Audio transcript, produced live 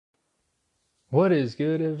What is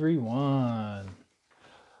good, everyone?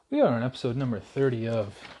 We are on episode number 30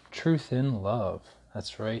 of Truth in Love.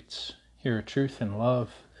 That's right. Here at Truth in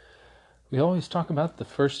Love, we always talk about the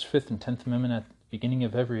 1st, 5th, and 10th Amendment at the beginning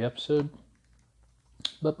of every episode.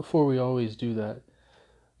 But before we always do that,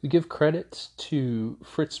 we give credit to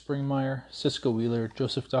Fritz Springmeier, Cisco Wheeler,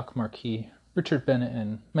 Joseph Doc Marquis, Richard Bennett,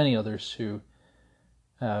 and many others who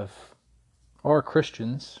are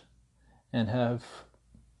Christians and have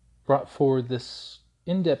brought forward this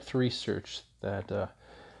in-depth research that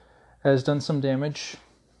has done some damage,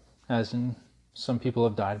 as in some people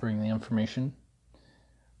have died bringing the information.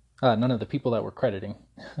 None of the people that we're crediting.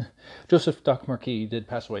 Joseph Doc Marquis did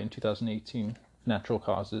pass away in 2018, natural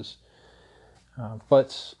causes.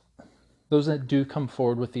 But those that do come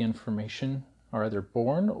forward with the information are either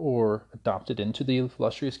born or adopted into the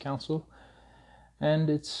Illustrious Council. And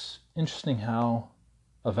it's interesting how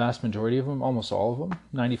a vast majority of them, almost all of them,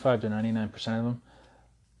 95 to 99% of them,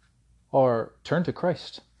 are turned to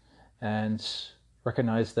Christ and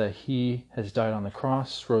recognize that he has died on the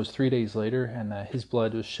cross, rose 3 days later, and that his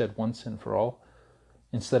blood was shed once and for all,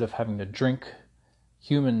 instead of having to drink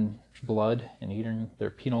human blood and eating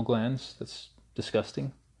their pineal glands. That's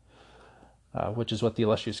disgusting, which is what the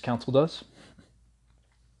Illustrious Council does.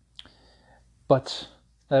 But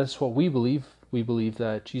that is what we believe. We believe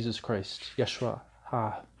that Jesus Christ, Yeshua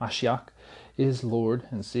HaMashiach, is Lord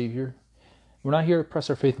and Savior. We're not here to press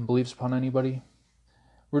our faith and beliefs upon anybody.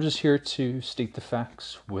 We're just here to state the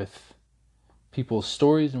facts with people's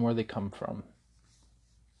stories and where they come from.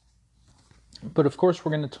 But of course,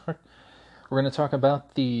 we're going to talk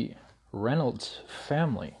about the Reynolds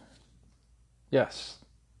family. Yes,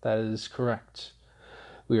 that is correct.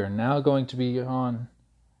 We are now going to be on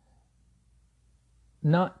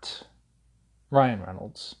not Ryan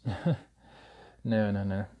Reynolds.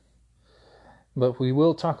 No. But we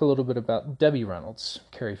will talk a little bit about Debbie Reynolds,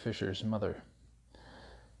 Carrie Fisher's mother.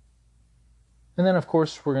 And then, of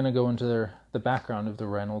course, we're going to go into the background of the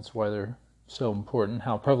Reynolds, why they're so important,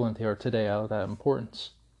 how prevalent they are today, out of that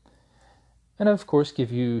importance. And, of course,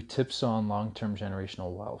 give you tips on long-term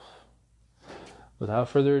generational wealth. Without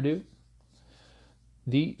further ado,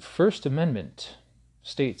 the First Amendment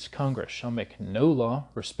states Congress shall make no law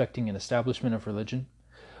respecting an establishment of religion,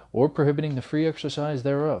 or prohibiting the free exercise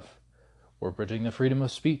thereof, or abridging the freedom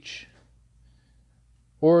of speech,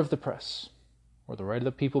 or of the press, or the right of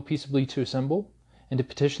the people peaceably to assemble, and to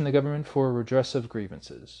petition the government for a redress of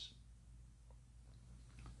grievances.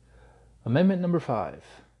 Amendment number 5.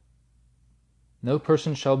 No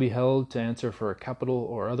person shall be held to answer for a capital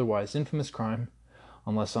or otherwise infamous crime,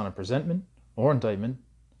 unless on a presentment or indictment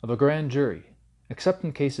of a grand jury, except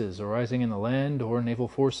in cases arising in the land or naval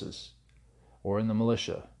forces, or in the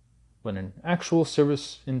militia, when in actual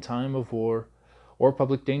service in time of war or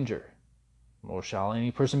public danger. Nor shall any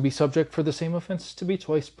person be subject for the same offense to be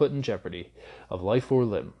twice put in jeopardy of life or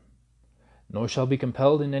limb. Nor shall be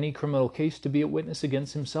compelled in any criminal case to be a witness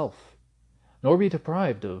against himself, nor be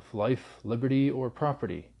deprived of life, liberty, or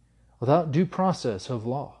property, without due process of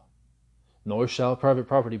law. Nor shall private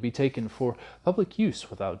property be taken for public use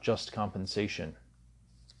without just compensation.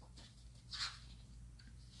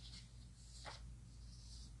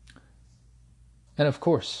 And of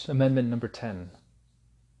course, Amendment number 10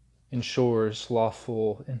 ensures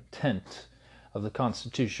lawful intent of the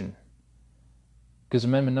Constitution, because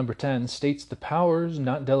Amendment number 10 states the powers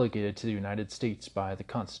not delegated to the United States by the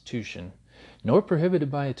Constitution, nor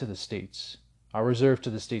prohibited by it to the states, are reserved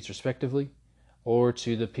to the states respectively, or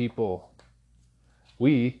to the people.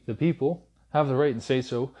 We, the people, have the right and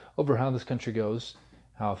say-so over how this country goes,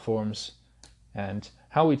 how it forms, and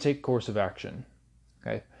how we take course of action.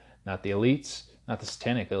 Okay? Not the elites, not the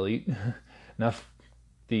satanic elite, not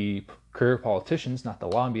the career politicians, not the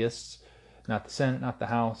lobbyists, not the Senate, not the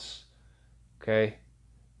House, okay?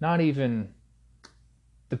 Not even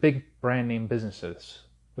the big brand name businesses,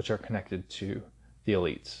 which are connected to the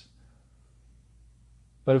elites.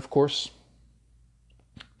 But of course,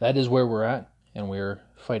 that is where we're at, and we're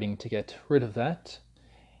fighting to get rid of that.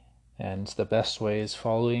 And the best way is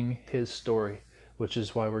following his story, which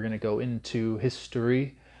is why we're going to go into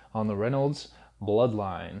history on the Reynolds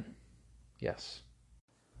bloodline. Yes.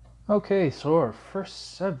 Okay, so our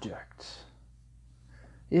first subject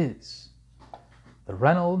is the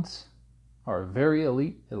Reynolds are a very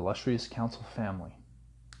elite, illustrious council family.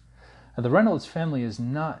 Now, the Reynolds family is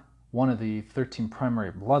not one of the 13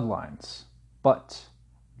 primary bloodlines, but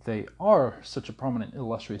they are such a prominent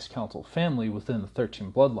illustrious council family within the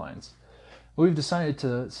 13 bloodlines. We've decided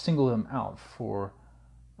to single them out for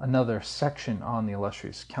another section on the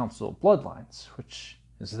illustrious council bloodlines, which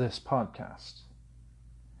is this podcast.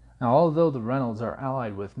 Now, although the Reynolds are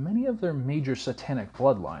allied with many of their major satanic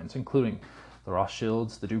bloodlines, including the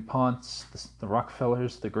Rothschilds, the DuPonts, the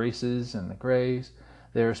Rockefellers, the Graces, and the Greys,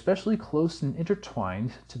 they are especially close and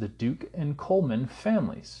intertwined to the Duke and Coleman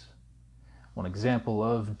families. One example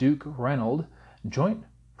of Duke-Reynolds joint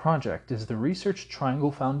project is the Research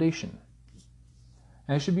Triangle Foundation.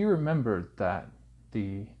 And it should be remembered that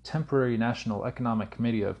the Temporary National Economic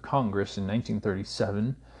Committee of Congress in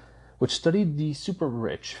 1937, which studied the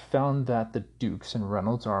super-rich, found that the Dukes and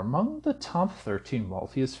Reynolds are among the top 13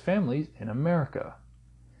 wealthiest families in America.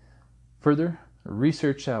 Further,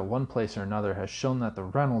 research at one place or another has shown that the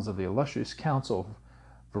Reynolds of the Illustrious Council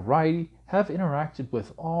variety have interacted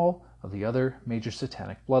with all of the other major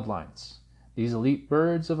satanic bloodlines. These elite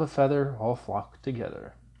birds of a feather all flock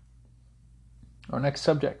together. Our next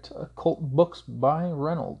subject, occult books by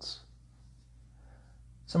Reynolds.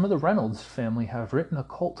 Some of the Reynolds family have written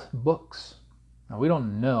occult books. Now, we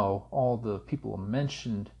don't know all the people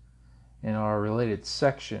mentioned in our related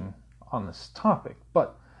section on this topic,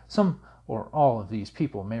 but some or all of these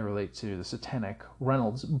people may relate to the satanic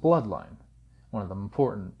Reynolds bloodline. One of the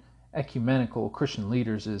important ecumenical Christian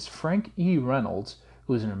leaders is Frank E. Reynolds,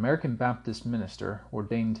 who is an American Baptist minister,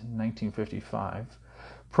 ordained in 1955,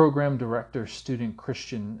 program director, Student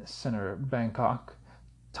Christian Center, Bangkok,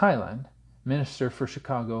 Thailand, minister for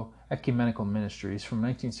Chicago Ecumenical Ministries from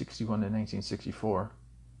 1961 to 1964.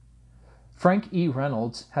 Frank E.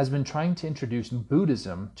 Reynolds has been trying to introduce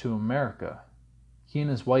Buddhism to America. He and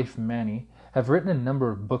his wife Manny have written a number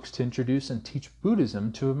of books to introduce and teach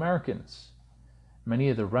Buddhism to Americans. Many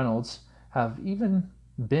of the Reynolds have even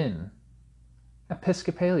been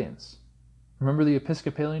Episcopalians. Remember, the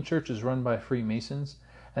Episcopalian Church is run by Freemasons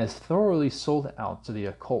and is thoroughly sold out to the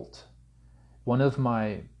occult. One of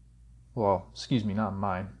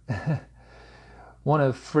One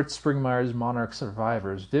of Fritz Springmeier's monarch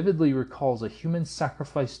survivors vividly recalls a human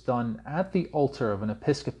sacrifice done at the altar of an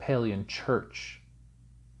Episcopalian church.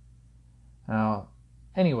 Now,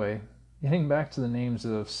 anyway, getting back to the names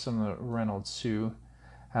of some of the Reynolds who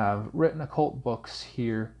have written occult books,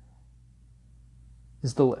 here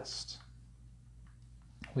is the list.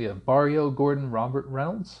 We have Barrio Gordon Robert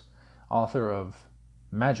Reynolds, author of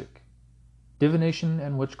Magic, Divination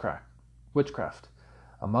and Witchcraft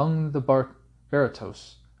among the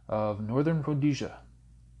Baratos of Northern Rhodesia,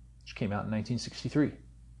 which came out in 1963.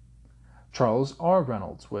 Charles R.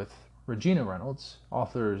 Reynolds with Regina Reynolds,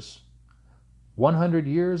 authors 100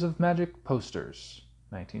 Years of Magic Posters,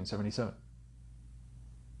 1977.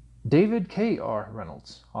 David K. R.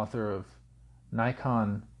 Reynolds, author of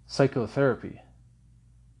Nikon Psychotherapy,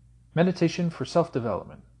 Meditation for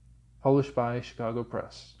Self-Development, published by Chicago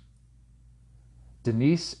Press.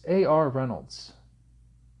 Denise A. R. Reynolds,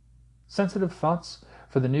 Sensitive Thoughts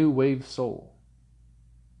for the New Wave Soul.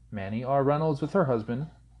 Manny R. Reynolds with her husband,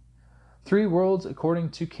 Three Worlds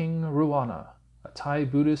According to King Ruana, a Thai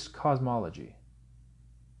Buddhist Cosmology.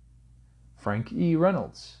 Frank E.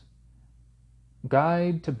 Reynolds,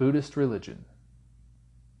 Guide to Buddhist Religion.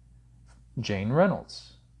 Jane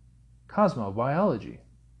Reynolds, Cosmobiology.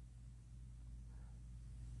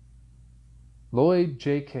 Lloyd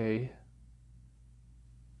J.K.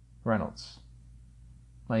 Reynolds,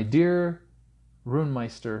 My Dear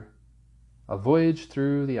Runemeister, A Voyage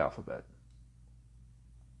Through the Alphabet.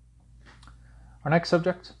 Our next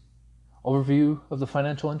subject, overview of the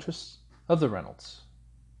financial interests of the Reynolds.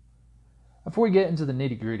 Before we get into the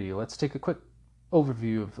nitty-gritty, let's take a quick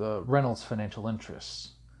overview of the Reynolds' financial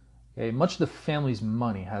interests. Okay, much of the family's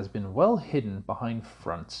money has been well hidden behind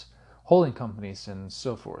fronts, holding companies, and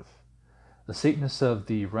so forth. The Satanists of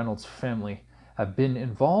the Reynolds family have been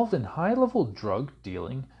involved in high-level drug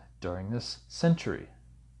dealing during this century.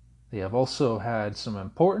 They have also had some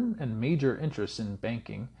important and major interests in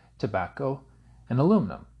banking, tobacco, and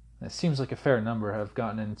aluminum. It seems like a fair number have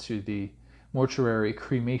gotten into the mortuary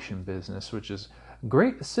cremation business, which is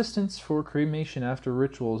great assistance for cremation after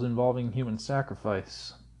rituals involving human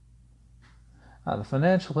sacrifice. The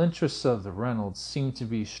financial interests of the Reynolds seem to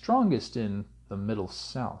be strongest in the Middle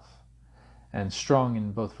South, and strong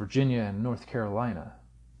in both Virginia and North Carolina.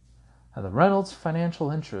 The Reynolds'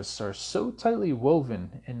 financial interests are so tightly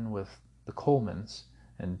woven in with the Colemans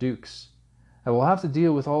and Dukes that we'll have to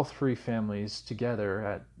deal with all three families together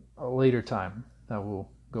at a later time that we'll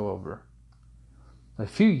go over. A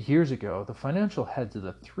few years ago, the financial heads of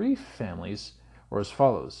the three families were as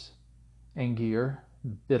follows: Angier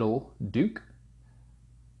Biddle Duke,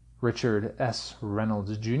 Richard S.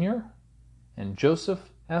 Reynolds Jr., and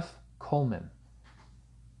Joseph F. Coleman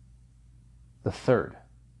III.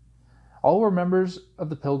 All were members of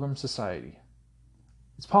the Pilgrim Society.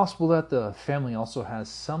 It's possible that the family also has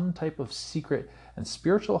some type of secret and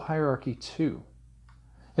spiritual hierarchy too.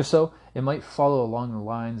 If so, it might follow along the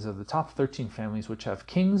lines of the top 13 families which have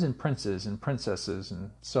kings and princes and princesses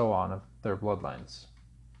and so on of their bloodlines.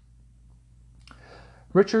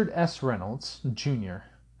 Richard S. Reynolds, Jr.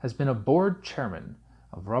 has been a board chairman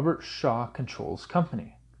of Robert Shaw Controls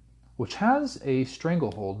Company, which has a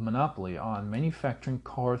stranglehold monopoly on manufacturing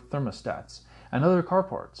car thermostats and other car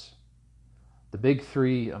parts. The big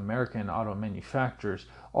three American auto manufacturers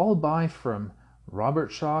all buy from Robert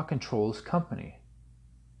Shaw Controls Company.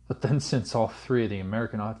 But then, since all three of the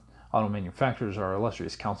American auto manufacturers are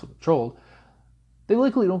Illustrious Council controlled, they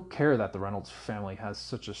likely don't care that the Reynolds family has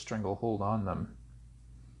such a stranglehold on them.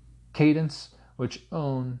 Cadence, which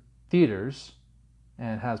own theaters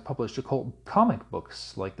and has published occult comic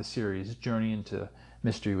books like the series Journey into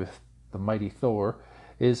Mystery with the Mighty Thor,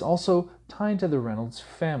 is also tied to the Reynolds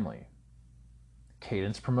family.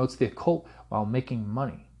 Cadence promotes the occult while making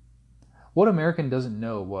money. What American doesn't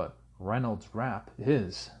know what Reynolds Wrap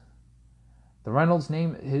is? The Reynolds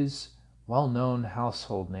name is a well-known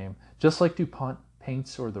household name, just like DuPont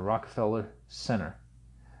Paints or the Rockefeller Center,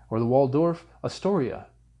 or the Waldorf Astoria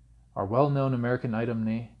are well-known American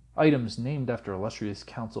items named after illustrious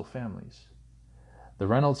council families. The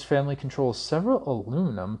Reynolds family controls several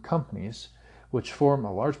aluminum companies, which form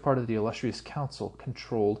a large part of the Illustrious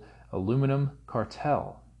Council-controlled aluminum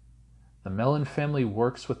cartel. The Mellon family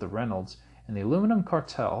works with the Reynolds and the aluminum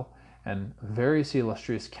cartel, and various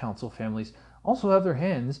Illustrious Council families also have their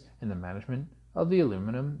hands in the management of the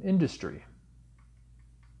aluminum industry.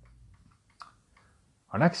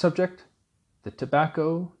 Our next subject, the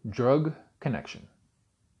tobacco drug connection.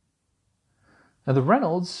 Now, the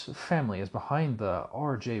Reynolds family is behind the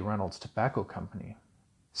R.J. Reynolds Tobacco Company.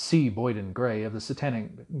 C. Boyden Gray of the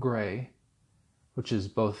Satanic Gray, which is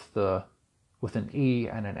both with an E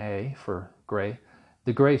and an A for Gray.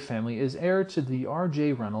 The Gray family is heir to the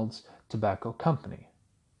R.J. Reynolds Tobacco Company.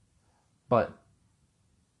 But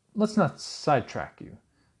let's not sidetrack you.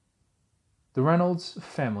 The Reynolds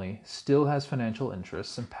family still has financial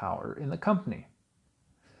interests and power in the company.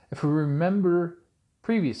 If we remember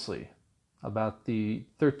previously about the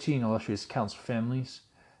 13 illustrious council families,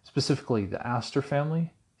 specifically the Astor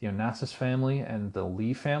family, the Onassis family, and the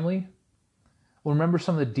Lee family, we'll remember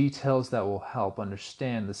some of the details that will help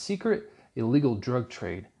understand the secret illegal drug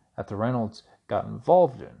trade that the Reynolds got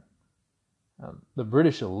involved in. The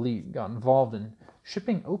British elite got involved in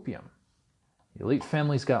shipping opium. The elite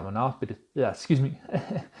families got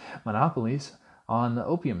monopolies on the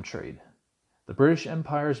opium trade. The British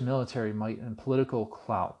Empire's military might and political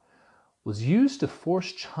clout was used to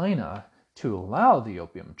force China to allow the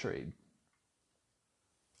opium trade.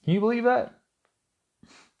 Can you believe that?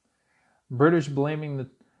 British blaming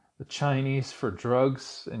the Chinese for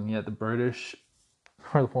drugs, and yet the British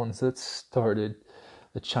are the ones that started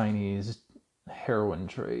the Chinese heroin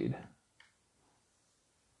trade.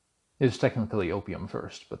 It was technically opium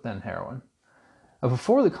first, but then heroin.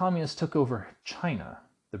 Before the communists took over China,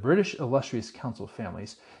 the British Illustrious Council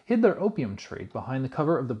families hid their opium trade behind the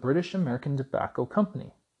cover of the British American Tobacco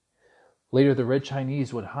Company. Later, the Red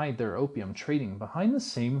Chinese would hide their opium trading behind the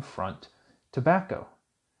same front, tobacco,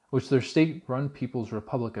 which their state-run People's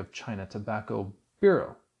Republic of China Tobacco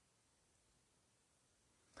Bureau.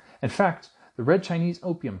 In fact, the Red Chinese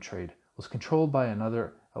opium trade was controlled by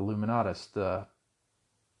another Illuminatus, the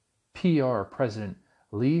PR President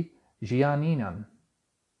Li Jianian,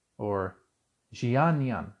 or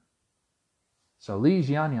Jianian. So Li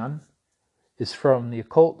Jianian is from the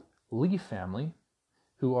occult Li family,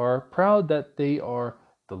 who are proud that they are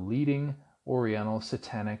the leading Oriental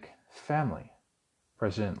satanic family.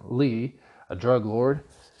 President Li, a drug lord,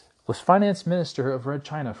 was finance minister of Red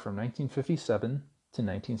China from 1957 to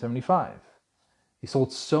 1975. He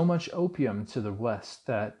sold so much opium to the West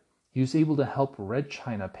that he was able to help Red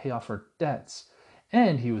China pay off her debts,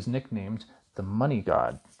 and he was nicknamed the Money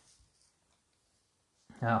God.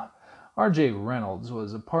 Now, R.J. Reynolds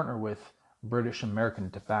was a partner with British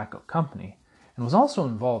American Tobacco Company and was also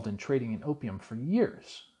involved in trading in opium for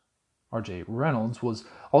years. R.J. Reynolds was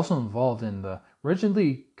also involved in the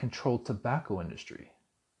rigidly controlled tobacco industry.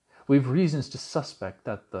 We have reasons to suspect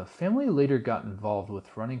that the family later got involved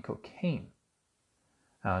with running cocaine.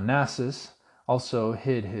 Onassis also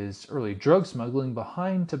hid his early drug smuggling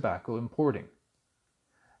behind tobacco importing.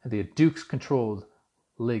 The Dukes controlled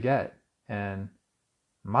Liggett and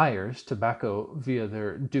Myers Tobacco via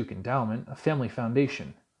their Duke Endowment, a family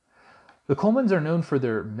foundation. The Colemans are known for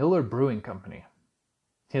their Miller Brewing Company.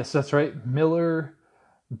 Yes, that's right, Miller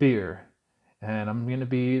Beer. And I'm going to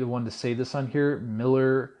be the one to say this on here,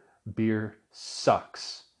 Miller beer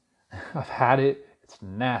sucks. I've had it. It's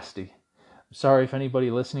nasty. I'm sorry if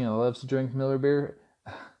anybody listening loves to drink Miller beer.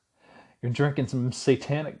 You're drinking some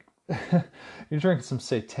satanic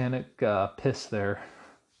piss there.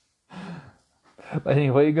 But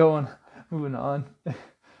anyway, moving on. The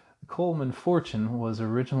Coleman fortune was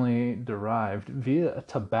originally derived via a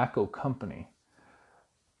tobacco company.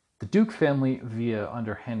 The Duke family, via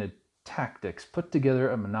underhanded tactics, put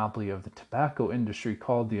together a monopoly of the tobacco industry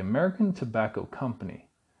called the American Tobacco Company.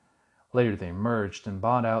 Later they merged and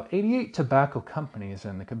bought out 88 tobacco companies,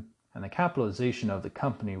 and the capitalization of the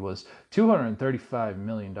company was $235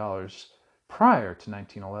 million prior to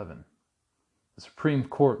 1911. The Supreme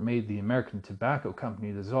Court made the American Tobacco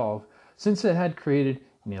Company dissolve since it had created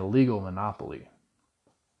an illegal monopoly.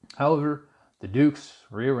 However, the Dukes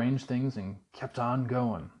rearranged things and kept on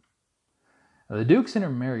going. Now, the Dukes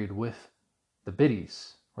intermarried with the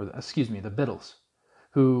Biddles,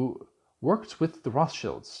 who worked with the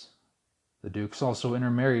Rothschilds. The Dukes also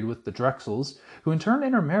intermarried with the Drexels, who in turn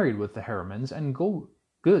intermarried with the Harrimans and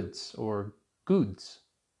Goods.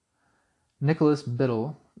 Nicholas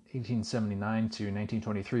Biddle, 1879 to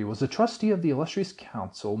 1923, was a trustee of the illustrious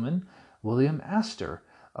councilman William Astor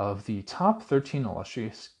of the top 13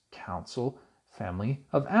 illustrious council family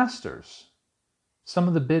of Astors. Some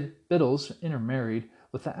of the Biddles intermarried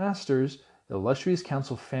with the Astors' illustrious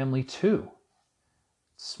council family too.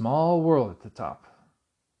 Small world at the top.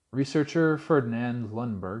 Researcher Ferdinand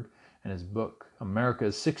Lundberg, in his book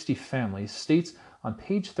America's 60 Families, states on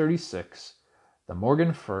page 36, the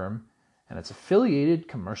Morgan firm and its affiliated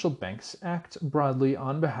commercial banks act broadly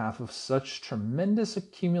on behalf of such tremendous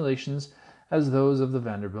accumulations as those of the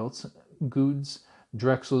Vanderbilts, Goods,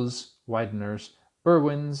 Drexels, Wideners,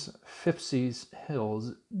 Irwins, Phippses,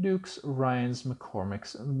 Hills, Dukes, Ryans,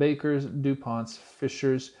 McCormicks, Bakers, DuPonts,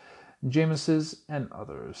 Fishers, Jameses, and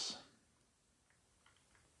others.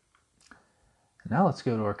 Now let's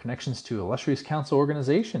go to our connections to illustrious council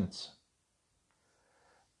organizations.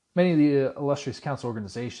 Many of the illustrious council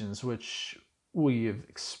organizations which we have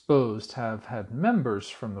exposed have had members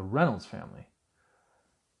from the Reynolds family.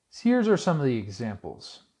 Here are some of the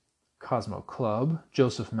examples. Cosmo Club,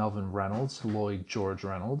 Joseph Melvin Reynolds, Lloyd George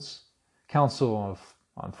Reynolds. Council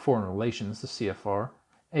on Foreign Relations, the CFR,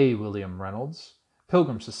 A. William Reynolds.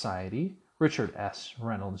 Pilgrim Society, Richard S.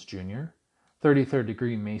 Reynolds, Jr. 33rd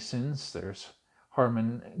Degree Masons, there's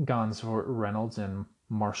Harmon Gonsford Reynolds and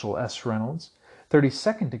Marshall S. Reynolds.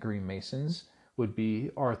 32nd Degree Masons would be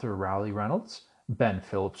Arthur Rowley Reynolds, Ben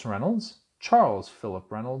Phillips Reynolds, Charles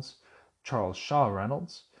Philip Reynolds, Charles Shaw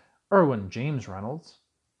Reynolds, Irwin James Reynolds,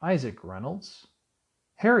 Isaac Reynolds,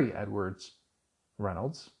 Harry Edwards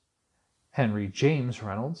Reynolds, Henry James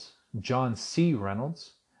Reynolds, John C.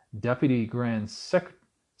 Reynolds, Deputy Grand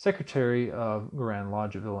Secretary of Grand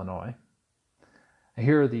Lodge of Illinois. And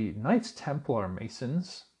here are the Knights Templar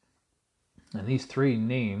Masons, and these three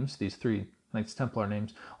Knights Templar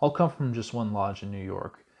names all come from just one lodge in New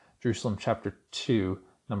York, Jerusalem chapter 2,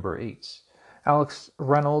 number 8. Alex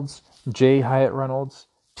Reynolds, J. Hyatt Reynolds,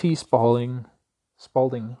 T. Spalding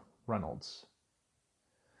Reynolds.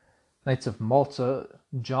 Knights of Malta,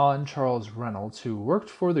 John Charles Reynolds, who worked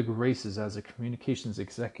for the Graces as a communications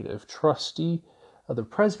executive, trustee of the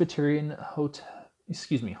Presbyterian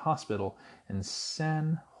Hospital in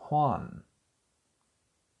San Juan.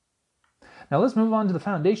 Now let's move on to the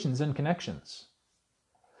foundations and connections.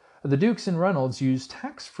 The Dukes and Reynolds used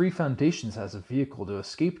tax-free foundations as a vehicle to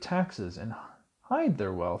escape taxes and hide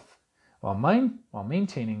their wealth while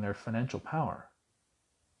maintaining their financial power.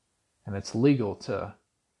 And it's legal to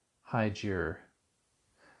hide your...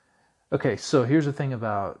 Okay, so here's the thing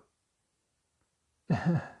about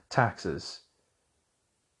taxes.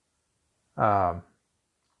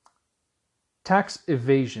 Tax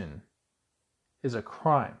evasion is a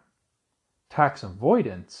crime. Tax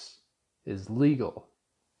avoidance is legal.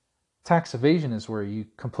 Tax evasion is where you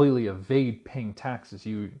completely evade paying taxes.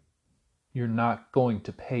 You're not going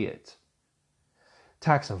to pay it.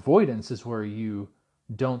 Tax avoidance is where you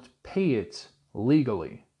don't pay it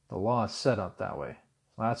legally. The law is set up that way.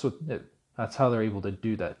 That's how they're able to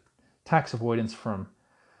do that. Tax avoidance from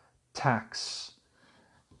tax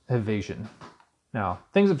evasion. Now,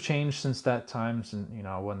 things have changed since that time,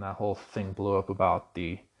 and when that whole thing blew up about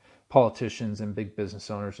the politicians and big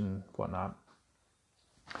business owners and whatnot.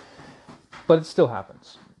 But it still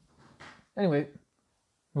happens. Anyway,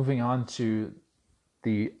 moving on to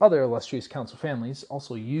the other illustrious council families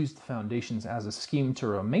also used the foundations as a scheme to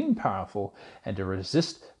remain powerful and to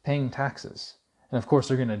resist paying taxes. And of course,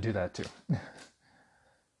 they're going to do that too.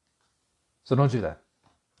 So don't do that.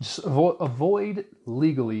 Just avoid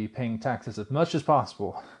legally paying taxes as much as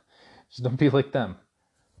possible. So don't be like them,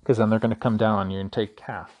 because then they're going to come down on you and take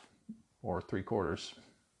half or 3/4.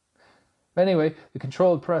 But anyway, the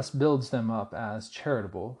controlled press builds them up as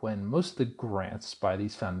charitable when most of the grants by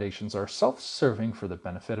these foundations are self-serving for the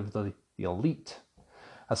benefit of the elite.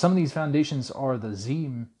 Some of these foundations are the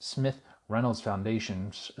Z. Smith Reynolds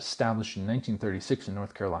Foundation, established in 1936 in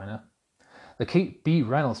North Carolina, the Kate B.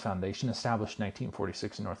 Reynolds Foundation, established in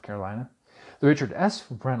 1946 in North Carolina, the Richard S.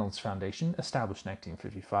 Reynolds Foundation, established in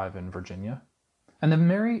 1955 in Virginia, and the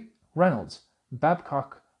Mary Reynolds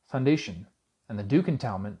Babcock Foundation and the Duke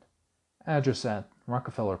Endowment, address at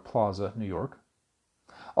Rockefeller Plaza, New York.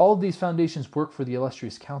 All of these foundations work for the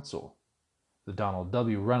Illustrious Council. The Donald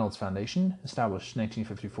W. Reynolds Foundation, established in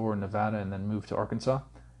 1954 in Nevada and then moved to Arkansas,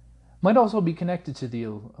 might also be connected to the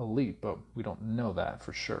elite, but we don't know that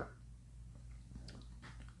for sure.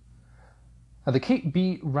 Now, the Kate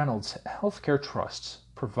B. Reynolds Healthcare Trust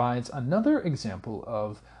provides another example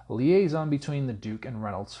of a liaison between the Duke and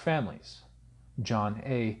Reynolds families. John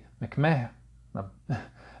A. McMahon,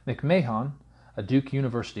 a Duke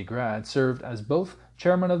University grad, served as both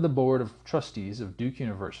chairman of the Board of Trustees of Duke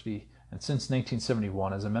University and since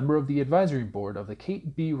 1971 as a member of the advisory board of the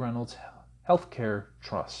Kate B. Reynolds Healthcare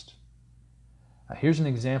Trust. Now, here's an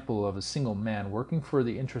example of a single man working for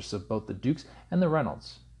the interests of both the Dukes and the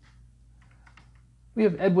Reynolds. We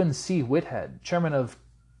have Edwin C. Whitehead, chairman of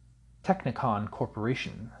Technicon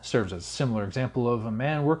Corporation, serves as a similar example of a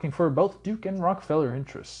man working for both Duke and Rockefeller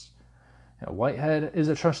interests. Now, Whitehead is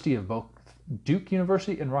a trustee of both Duke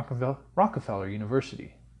University and Rockefeller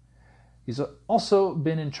University. He's also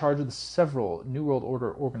been in charge of the several New World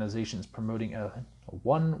Order organizations promoting a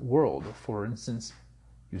one world. For instance,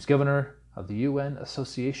 he was governor of the UN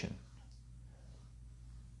Association.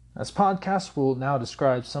 This podcast will now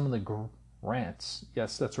describe some of the grants,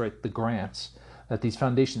 yes, that's right, the grants that these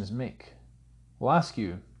foundations make. We'll ask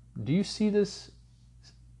you, do you see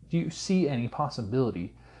any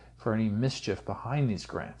possibility for any mischief behind these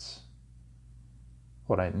grants?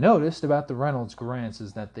 What I noticed about the Reynolds grants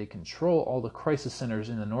is that they control all the crisis centers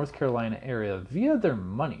in the North Carolina area via their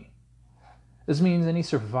money. This means any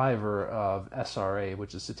survivor of SRA,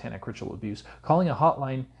 which is satanic ritual abuse, calling a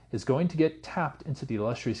hotline is going to get tapped into the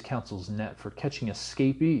Illustrious Council's net for catching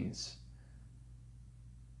escapees.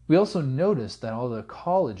 We also noticed that all the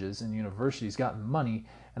colleges and universities got money,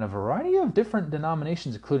 and a variety of different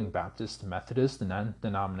denominations, including Baptists, the Methodists, the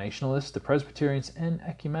non-denominationalists, the Presbyterians, and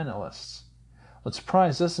Ecumenalists. What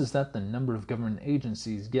surprised us is that the number of government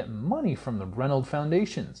agencies get money from the Reynolds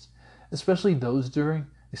Foundations, especially those dealing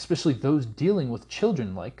with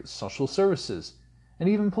children, like social services, and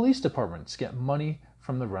even police departments get money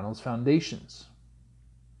from the Reynolds Foundations.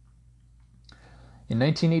 In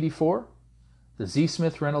 1984, the Z.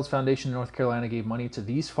 Smith Reynolds Foundation in North Carolina gave money to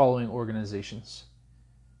these following organizations.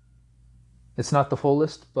 It's not the full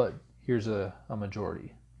list, but here's a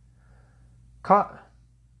majority.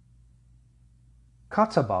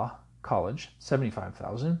 Catawba College,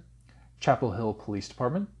 $75,000. Chapel Hill Police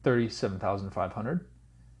Department, $37,500.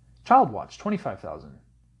 Child Watch, $25,000.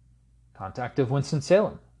 Contact of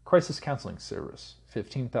Winston-Salem Crisis Counseling Service,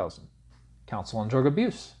 $15,000. Council on Drug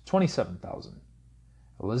Abuse, $27,000.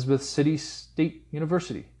 Elizabeth City State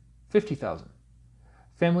University, $50,000.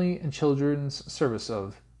 Family and Children's Service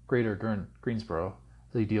of Greater Greensboro,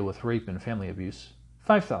 they deal with rape and family abuse,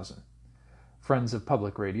 $5,000. Friends of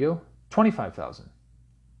Public Radio, $25,000.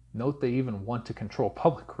 Note they even want to control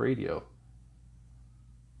public radio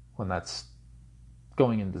when that's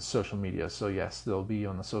going into social media, so yes, they'll be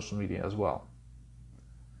on the social media as well.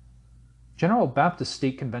 General Baptist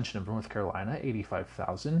State Convention of North Carolina,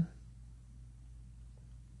 $85,000.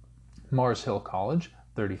 Mars Hill College,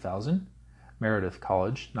 $30,000. Meredith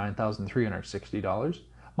College, $9,360.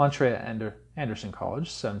 Montreat Anderson College,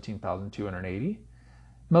 $17,280.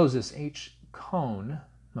 Moses H. Cone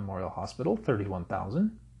Memorial Hospital,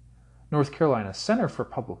 $31,000. North Carolina Center for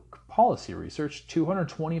Public Policy Research,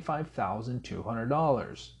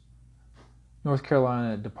 $225,200. North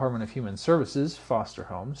Carolina Department of Human Services Foster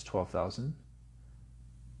Homes, $12,000.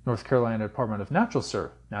 North Carolina Department of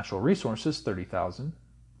Natural Resources, $30,000.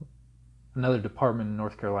 Another department in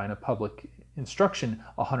North Carolina, Public Instruction,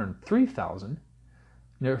 $103,000.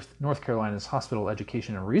 North Carolina's Hospital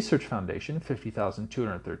Education and Research Foundation,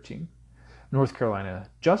 $50,213. North Carolina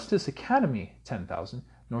Justice Academy, $10,000.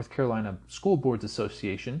 North Carolina School Boards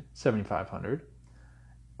Association, $7,500.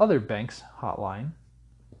 Other Banks Hotline,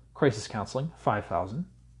 Crisis Counseling, $5,000.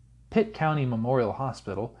 Pitt County Memorial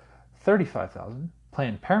Hospital, $35,000.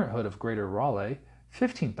 Planned Parenthood of Greater Raleigh,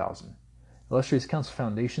 $15,000. Illustrious Council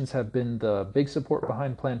Foundations have been the big support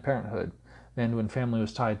behind Planned Parenthood. Van Wyn family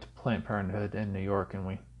was tied to Planned Parenthood in New York, and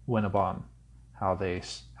we Winnebaum, how the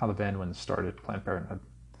band when started Planned Parenthood.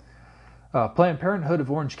 Planned Parenthood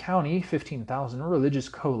of Orange County, 15,000. Religious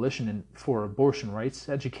Coalition for Abortion Rights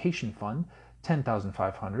Education Fund,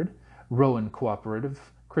 10,500. Rowan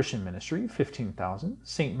Cooperative Christian Ministry, 15,000.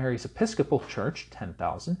 St. Mary's Episcopal Church,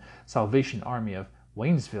 10,000. Salvation Army of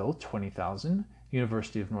Waynesville, 20,000.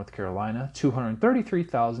 University of North Carolina,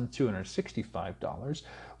 $233,265.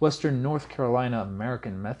 Western North Carolina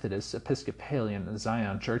American Methodist Episcopalian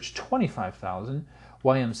Zion Church, $25,000.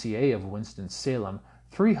 YMCA of Winston-Salem,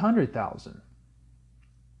 $300,000.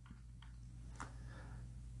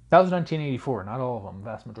 That was 1984, not all of them,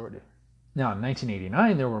 vast majority. Now, in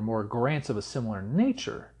 1989, there were more grants of a similar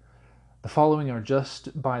nature. The following are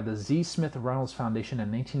just by the Z. Smith Reynolds Foundation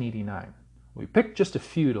in 1989. We picked just a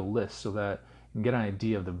few to list so that you can get an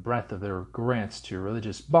idea of the breadth of their grants to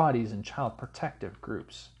religious bodies and child protective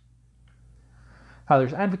groups.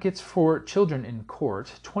 There's Advocates for Children in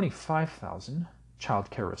Court, $25,000. Child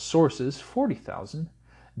Care Resources, $40,000.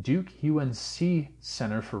 Duke UNC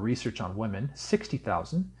Center for Research on Women,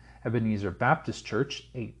 $60,000. Ebenezer Baptist Church,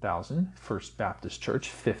 $8,000. First Baptist Church,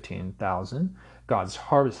 $15,000. God's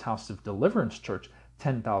Harvest House of Deliverance Church,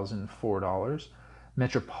 $10,004.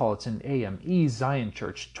 Metropolitan AME Zion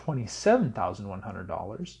Church,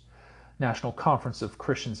 $27,100. National Conference of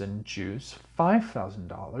Christians and Jews,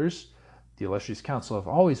 $5,000. The Illustrious Council have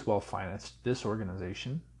always well-financed this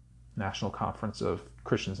organization, National Conference of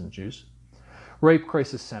Christians and Jews. Rape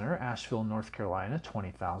Crisis Center, Asheville, North Carolina,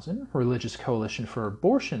 $20,000. Religious Coalition for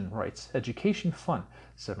Abortion Rights Education Fund,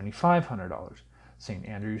 $7,500. St.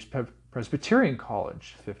 Andrew's Presbyterian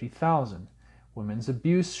College, $50,000. Women's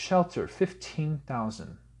Abuse Shelter,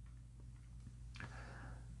 $15,000.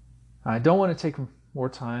 I don't want to take more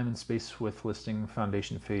time and space with listing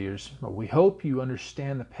foundation failures, but we hope you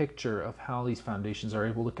understand the picture of how these foundations are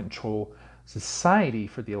able to control society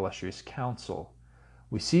for the Illustrious Council.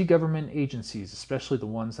 We see government agencies, especially the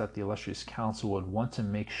ones that the Illustrious Council would want to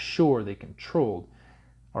make sure they controlled,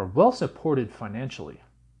 are well supported financially.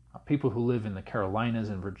 People who live in the Carolinas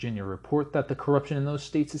and Virginia report that the corruption in those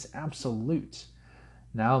states is absolute.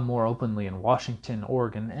 Now more openly in Washington,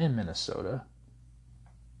 Oregon, and Minnesota.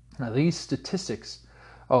 Now these statistics,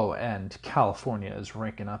 and California is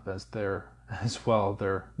ranking up as their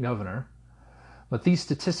governor. But these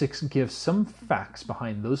statistics give some facts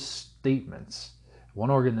behind those statements.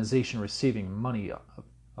 One organization receiving money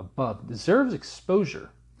above deserves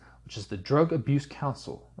exposure, which is the Drug Abuse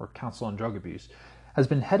Council, or Council on Drug Abuse, has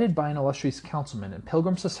been headed by an Illustrious Councilman and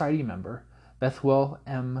Pilgrim Society member, Bethwell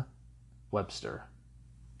M. Webster.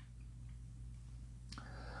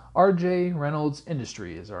 R.J. Reynolds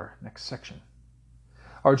Industry is our next section.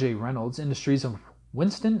 R.J. Reynolds Industries of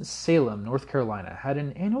Winston-Salem, North Carolina, had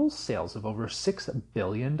an annual sales of over $6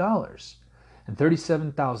 billion and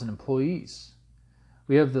 37,000 employees.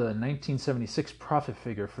 We have the 1976 profit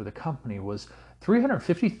figure for the company was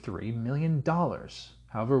 $353 million.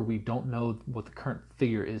 However, we don't know what the current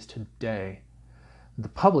figure is today. The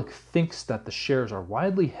public thinks that the shares are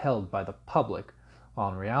widely held by the public, while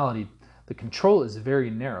in reality, the control is very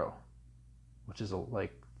narrow, which is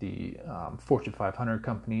like the Fortune 500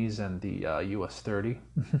 companies and the US 30.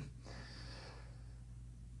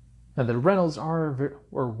 Now, the Reynolds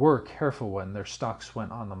were careful when their stocks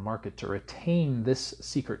went on the market to retain this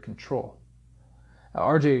secret control.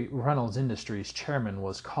 R.J. Reynolds Industries chairman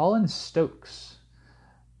was Colin Stokes.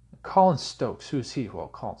 Colin Stokes, who is he? Well,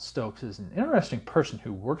 Colin Stokes is an interesting person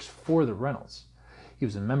who works for the Reynolds. He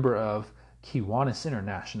was a member of Kiwanis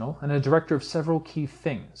International and a director of several key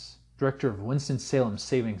things. Director of Winston-Salem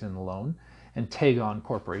Savings and Loan and Tagon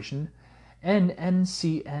Corporation, and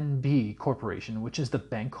NCNB Corporation, which is the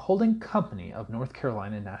bank holding company of North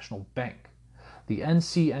Carolina National Bank. The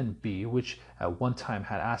NCNB, which at one time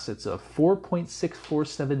had assets of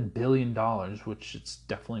 $4.647 billion, which it's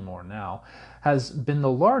definitely more now, has been the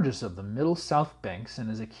largest of the Middle-South banks and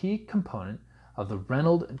is a key component of the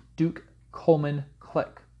Reynolds-Duke-Coleman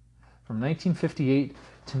clique. From 1958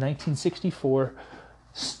 to 1964,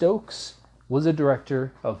 Stokes was a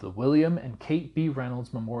director of the William and Kate B.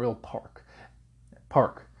 Reynolds Memorial Park,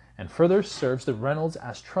 and further serves the Reynolds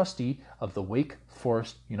as trustee of the Wake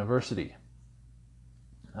Forest University.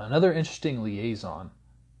 Another interesting liaison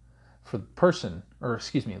person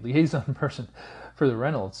for the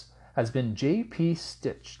Reynolds has been J.P.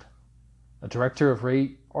 Stitch, a director of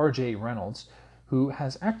R.J. Reynolds, who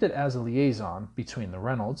has acted as a liaison between the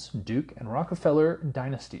Reynolds, Duke, and Rockefeller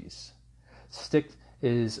dynasties. Stitch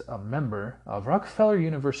is a member of Rockefeller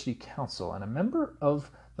University Council and a member of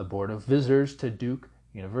the Board of Visitors to Duke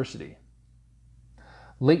University.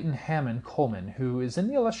 Leighton Hammond Coleman, who is in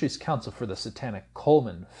the Illustrious Council for the Satanic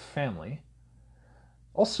Coleman family,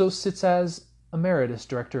 also sits as Emeritus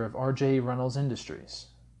Director of R.J. Reynolds Industries.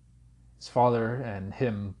 His father and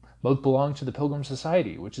him both belong to the Pilgrim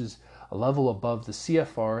Society, which is a level above the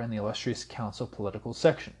CFR and the Illustrious Council political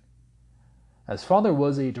section. His father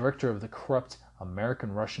was a director of the corrupt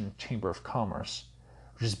American-Russian Chamber of Commerce,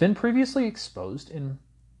 which has been previously exposed in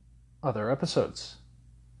other episodes.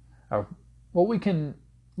 What we can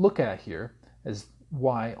look at here is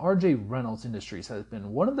why R.J. Reynolds Industries has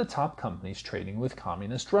been one of the top companies trading with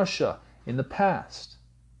communist Russia in the past.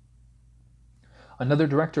 Another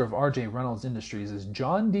director of R.J. Reynolds Industries is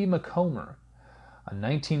John D. McComber, a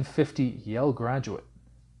 1950 Yale graduate.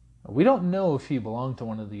 We don't know if he belonged to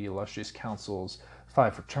one of the Illustrious Council's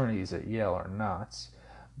 5 fraternities at Yale or not,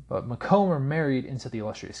 but McComber married into the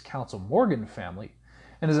Illustrious Council Morgan family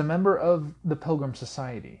and is a member of the Pilgrim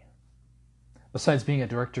Society. Besides being a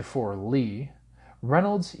director for Lee,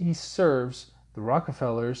 Reynolds, he serves the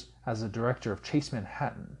Rockefellers as a director of Chase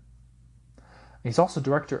Manhattan. He's also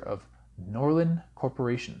director of Norlin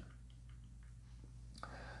Corporation.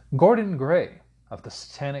 Gordon Gray of the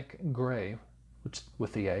Satanic Gray,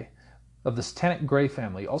 with the A, of the Satanic Gray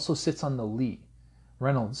family also sits on the Lee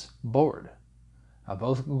Reynolds board.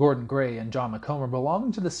 Both Gordon Gray and John McComber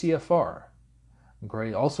belong to the CFR.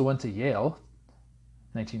 Gray also went to Yale,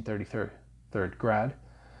 1933 grad,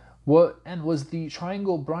 and was the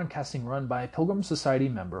Triangle Broadcasting run by Pilgrim Society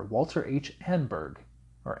member Walter H. Annenberg,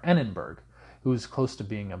 who is close to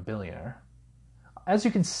being a billionaire. As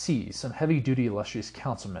you can see, some heavy-duty Illustrious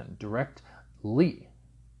Councilmen direct Lee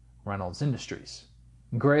Reynolds Industries.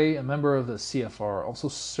 Gray, a member of the CFR, also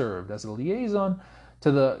served as a liaison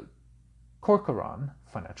to the Corcoran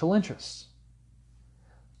financial interests.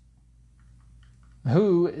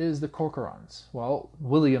 Who is the Corcorans? Well,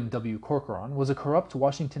 William W. Corcoran was a corrupt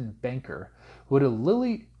Washington banker who had a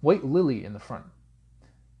white lily in the front.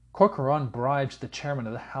 Corcoran bribed the chairman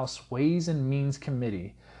of the House Ways and Means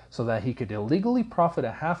Committee so that he could illegally profit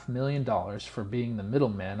 $500,000 for being the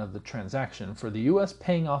middleman of the transaction for the U.S.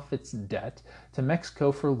 paying off its debt to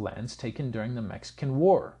Mexico for lands taken during the Mexican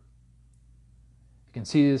War. You can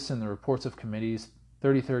see this in the Reports of Committees,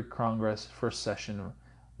 33rd Congress, First Session,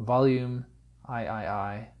 Volume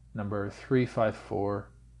III, number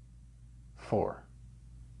 3544.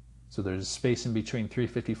 So there's a space in between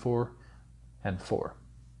 354 and 4.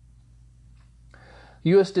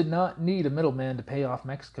 The U.S. did not need a middleman to pay off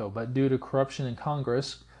Mexico, but due to corruption in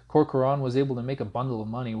Congress, Corcoran was able to make a bundle of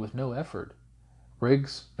money with no effort.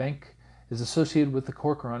 Riggs Bank is associated with the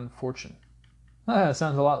Corcoran fortune.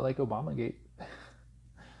 Sounds a lot like Obamagate.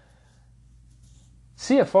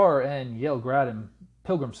 CFR and Yale grad and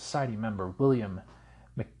Pilgrim Society member William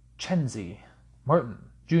Mackenzie Martin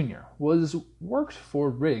Jr. worked for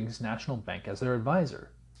Riggs National Bank as their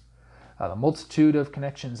advisor. The multitude of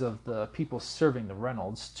connections of the people serving the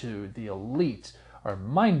Reynolds to the elite are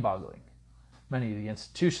mind-boggling. Many of the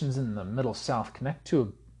institutions in the Middle South connect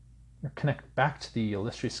back to the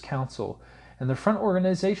Illustrious Council and their front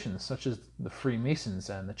organizations such as the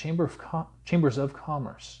Freemasons and the Chambers of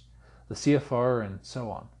Commerce, the CFR, and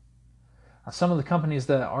so on. Some of the companies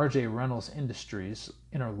that R.J. Reynolds Industries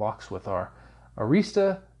interlocks with are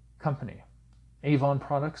Arista Company, Avon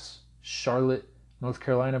Products, Charlotte, North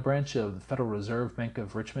Carolina branch of the Federal Reserve Bank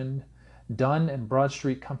of Richmond, Dunn and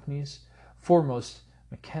Bradstreet Companies, Foremost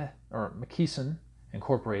McKesson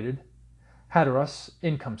Incorporated, Hatteras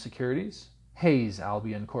Income Securities, Hayes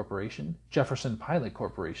Albion Corporation, Jefferson Pilot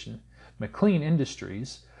Corporation, McLean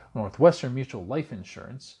Industries, Northwestern Mutual Life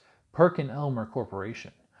Insurance, Perkin-Elmer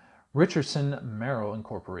Corporation, Richardson Merrill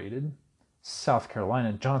Incorporated, South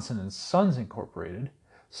Carolina Johnson & Sons Incorporated,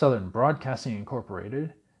 Southern Broadcasting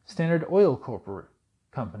Incorporated, Standard Oil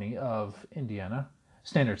Company of Indiana,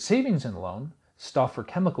 Standard Savings and Loan, Stauffer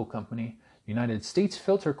Chemical Company, United States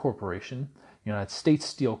Filter Corporation, United States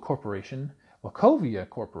Steel Corporation, Wachovia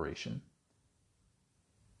Corporation.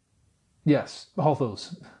 Yes, all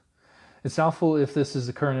those. It's doubtful if this is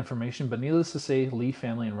the current information, but needless to say, Lee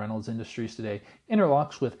family and Reynolds Industries today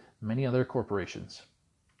interlocks with many other corporations.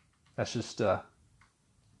 That's just the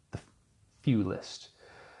few list.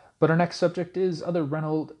 But our next subject is other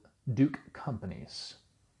Reynolds Duke companies.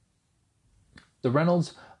 The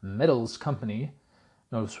Reynolds Metals Company,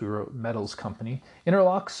 notice we wrote Metals Company,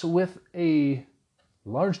 interlocks with a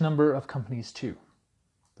large number of companies too.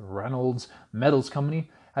 The Reynolds Metals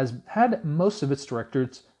Company has had most of its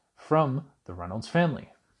directors from the Reynolds family.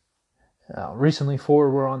 Recently,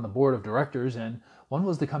 4 were on the board of directors and 1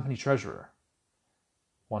 was the company treasurer.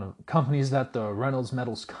 One of the companies that the Reynolds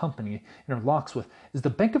Metals Company interlocks with is the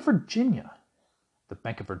Bank of Virginia. The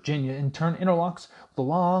Bank of Virginia, in turn, interlocks with a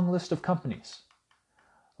long list of companies.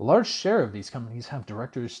 A large share of these companies have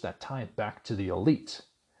directors that tie it back to the elite.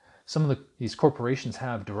 Some of these corporations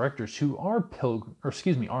have directors who are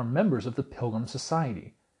members of the Pilgrim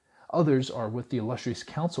Society. Others are with the Illustrious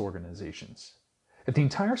Council organizations. If the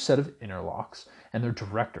entire set of interlocks and their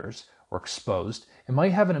directors were exposed, it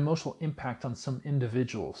might have an emotional impact on some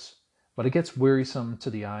individuals, but it gets wearisome to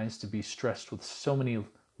the eyes to be stressed with so many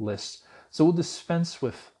lists, so we'll dispense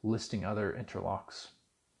with listing other interlocks.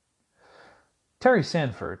 Terry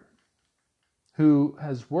Sanford, who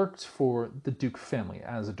has worked for the Duke family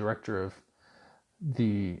as a director of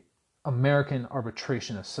the American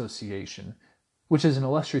Arbitration Association, which is an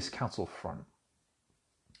illustrious council front.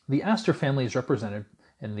 The Astor family is represented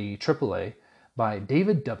in the AAA by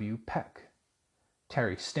David W. Peck.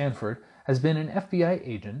 Terry Sanford has been an FBI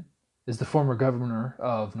agent, is the former governor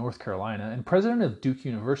of North Carolina, and president of Duke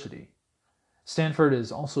University. Stanford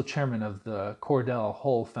is also chairman of the Cordell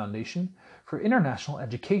Hull Foundation for International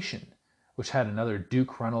Education, which had another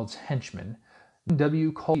Duke Reynolds henchman,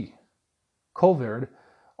 W. Colvard,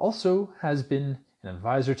 also has been an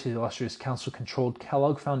advisor to the Illustrious Council-controlled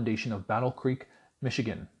Kellogg Foundation of Battle Creek,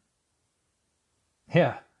 Michigan.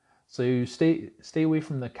 Yeah, so you stay away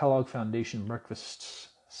from the Kellogg Foundation breakfast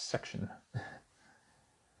section.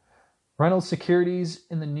 Reynolds Securities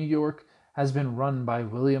in the New York has been run by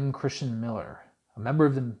William Christian Miller, a member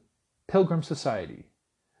of the Pilgrim Society.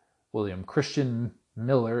 William Christian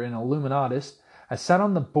Miller, an Illuminatist, has sat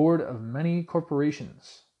on the board of many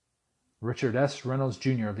corporations. Richard S. Reynolds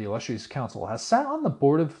Jr. of the Illustrious Council has sat on the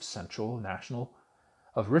board of Central National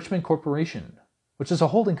of Richmond Corporation, which is a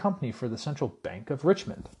holding company for the Central Bank of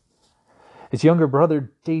Richmond. His younger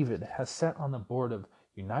brother, David, has sat on the board of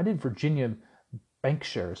United Virginia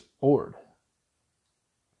Bankshares Board.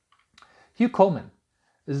 Hugh Coleman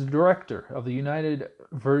is the director of the United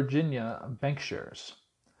Virginia Bankshares.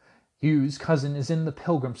 Hugh's cousin is in the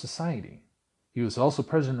Pilgrim Society. He was also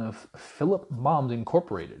president of Philip Moms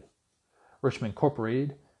Incorporated, Richmond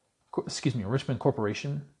Corporation,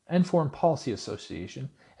 and Foreign Policy Association,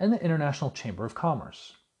 and the International Chamber of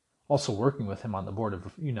Commerce. Also working with him on the board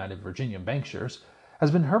of United Virginia Bankshares has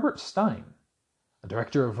been Herbert Stein, a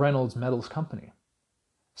director of Reynolds Metals Company.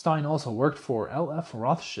 Stein also worked for L.F.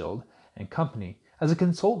 Rothschild and Company as a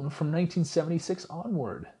consultant from 1976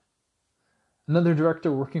 onward. Another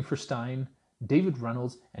director working for Stein, David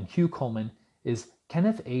Reynolds, and Hugh Coleman is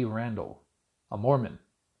Kenneth A. Randall, a Mormon.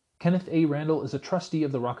 Kenneth A. Randall is a trustee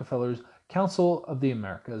of the Rockefellers Council of the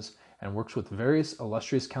Americas and works with various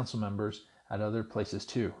illustrious council members at other places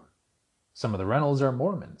too. Some of the Reynolds are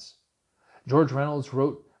Mormons. George Reynolds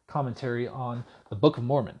wrote commentary on the Book of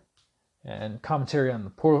Mormon and commentary on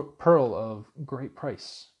the Pearl of Great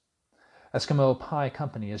Price. Eskimo Pie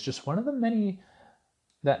Company is just one of the many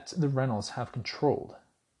that the Reynolds have controlled.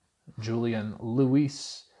 Julian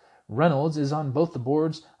Louis Reynolds is on both the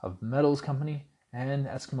boards of Metals Company and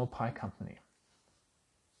Eskimo Pie Company.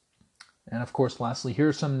 And of course, lastly, here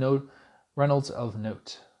are some Reynolds of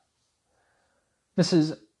note.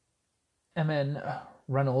 Mrs. M.N.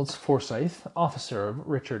 Reynolds Forsyth, officer of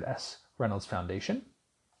Richard S. Reynolds Foundation.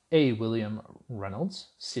 A. William Reynolds,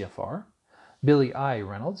 CFR. Billy I.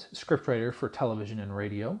 Reynolds, scriptwriter for television and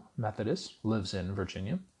radio, Methodist, lives in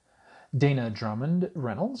Virginia. Dana Drummond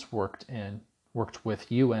Reynolds worked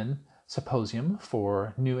with UN Symposium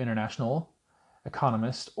for New International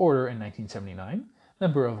Economist Order in 1979,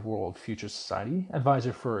 member of World Future Society,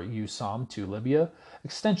 advisor for USOM to Libya,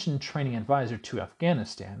 extension training advisor to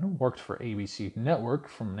Afghanistan, worked for ABC Network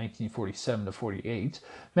from 1947 to 48,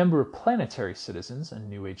 member of Planetary Citizens, a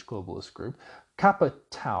New Age globalist group, Kappa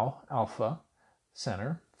Tau Alpha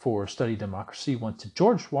Center for Study Democracy, went to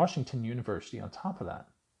George Washington University on top of that.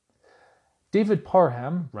 David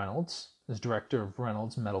Parham Reynolds is director of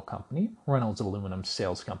Reynolds Metal Company, Reynolds Aluminum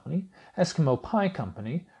Sales Company, Eskimo Pie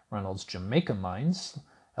Company, Reynolds Jamaica Mines,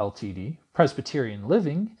 Ltd., Presbyterian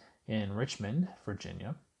Living in Richmond,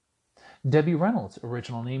 Virginia. Debbie Reynolds,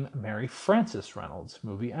 original name Mary Frances Reynolds,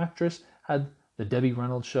 movie actress, had the Debbie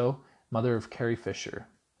Reynolds Show, mother of Carrie Fisher.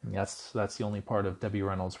 And that's the only part of Debbie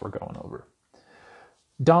Reynolds we're going over.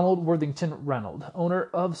 Donald Worthington Reynolds, owner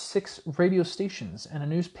of 6 radio stations and a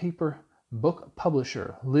newspaper book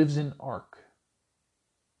publisher, lives in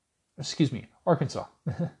Arkansas.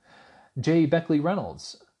 J. Beckley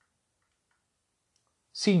Reynolds,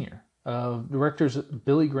 Senior, Directors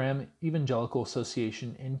Billy Graham Evangelical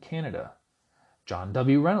Association in Canada. John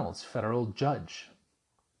W. Reynolds, Federal Judge.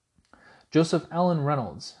 Joseph Allen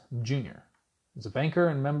Reynolds, Jr., is a banker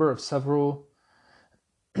and member of several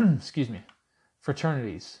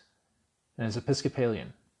fraternities and is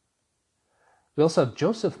Episcopalian. We also have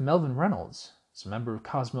Joseph Melvin Reynolds, as a member of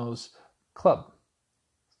Cosmos Club.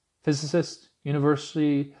 Physicist,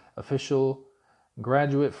 university official,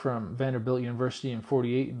 graduate from Vanderbilt University in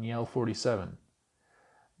 48 and Yale 47.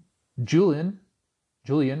 Julian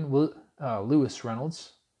Lewis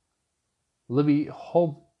Reynolds. Libby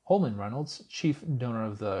Holman Reynolds, chief donor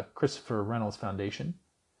of the Christopher Reynolds Foundation.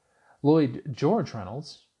 Lloyd George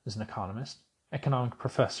Reynolds is an economist, economic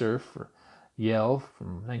professor for Yale from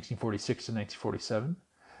 1946 to 1947,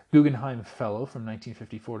 Guggenheim Fellow from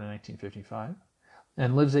 1954 to 1955,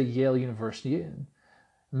 and lives at Yale University and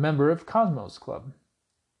a member of Cosmos Club.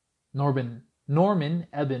 Norman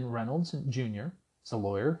Eben Reynolds Jr. is a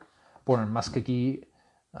lawyer, born in Muskogee,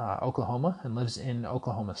 Oklahoma, and lives in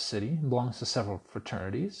Oklahoma City, and belongs to several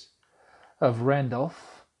fraternities. Of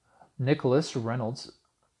Randolph Nicholas Reynolds,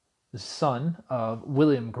 the son of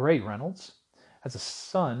William Gray Reynolds, has a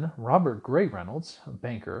son, Robert Gray Reynolds, a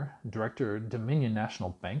banker, director of Dominion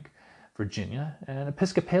National Bank, Virginia, and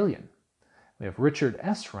Episcopalian. We have Richard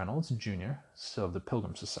S. Reynolds, Jr., so of the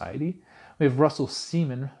Pilgrim Society. We have Russell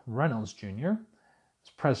Seaman Reynolds, Jr., as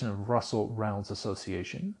president of Russell Reynolds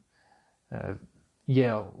Association.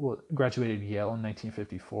 Graduated Yale in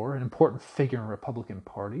 1954, an important figure in the Republican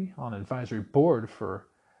Party, on advisory board for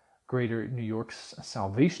Greater New York's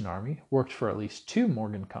Salvation Army, worked for at least two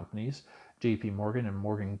Morgan companies, J.P. Morgan and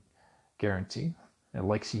Morgan Guaranty, and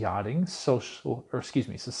likes yachting,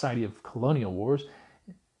 Society of Colonial Wars,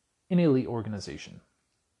 an elite organization.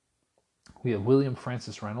 We have William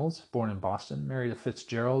Francis Reynolds, born in Boston, married to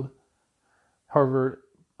Fitzgerald,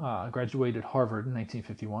 graduated Harvard in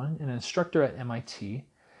 1951, and an instructor at MIT.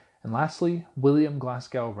 And lastly, William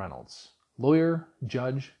Glasgow Reynolds, lawyer,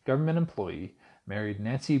 judge, government employee, married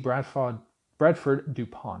Nancy Bradford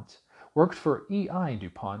DuPont, worked for E.I.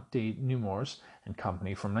 DuPont de Nemours and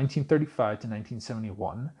Company from 1935 to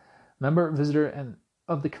 1971, member, visitor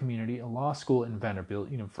of the community, a law school in Vanderbilt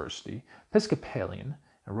University, Episcopalian,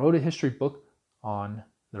 and wrote a history book on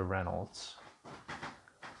the Reynolds.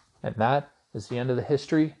 And that is the end of the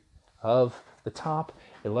history of the top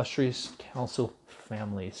illustrious council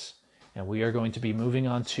families. And we are going to be moving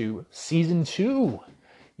on to season 2.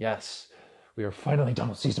 Yes, we are finally done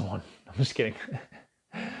with season 1. I'm just kidding.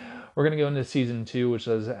 We're going to go into season 2, which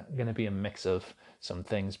is going to be a mix of some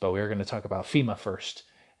things, but we're going to talk about FEMA first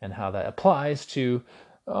and how that applies to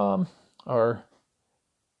our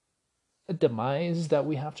demise that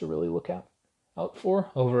we have to really look out for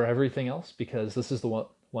over everything else, because this is the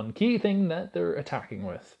one key thing that they're attacking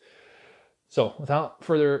with. So without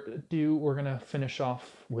further ado, we're going to finish off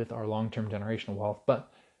with our long-term generational wealth,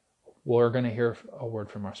 but we're going to hear a word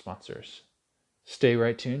from our sponsors. Stay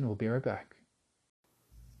right tuned. We'll be right back.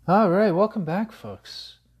 All right, welcome back,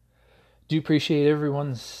 folks. Do appreciate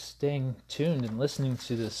everyone staying tuned and listening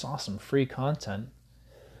to this awesome free content.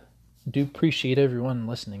 Do appreciate everyone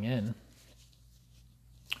listening in.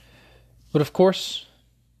 But of course,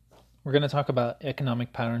 we're going to talk about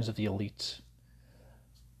economic patterns of the elites.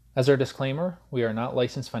 As our disclaimer, we are not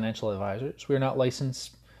licensed financial advisors. We are not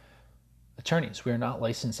licensed attorneys. We are not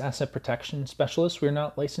licensed asset protection specialists. We are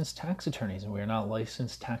not licensed tax attorneys. And we are not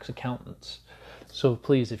licensed tax accountants. So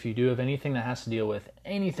please, if you do have anything that has to deal with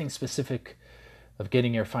anything specific of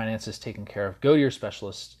getting your finances taken care of, go to your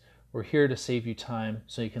specialist. We're here to save you time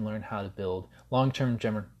so you can learn how to build long-term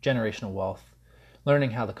generational wealth,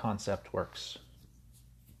 learning how the concept works.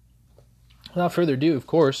 Without further ado, of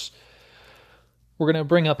course, we're going to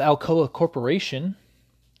bring up Alcoa Corporation.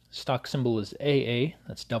 Stock symbol is AA.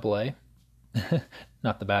 That's double A,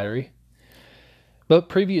 not the battery. But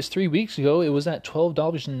previous 3 weeks ago, it was at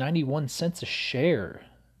 $12.91 a share.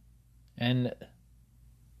 And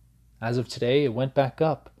as of today, it went back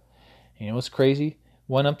up. And you know what's crazy?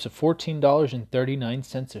 Went up to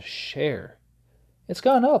 $14.39 a share. It's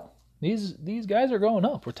gone up. These guys are going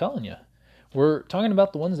up, we're telling you. We're talking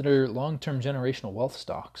about the ones that are long-term generational wealth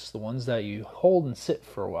stocks, the ones that you hold and sit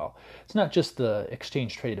for a while. It's not just the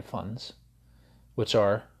exchange-traded funds, which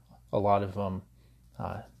are a lot of them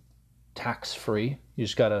tax-free. You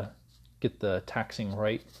just got to get the taxing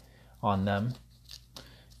right on them.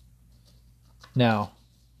 Now,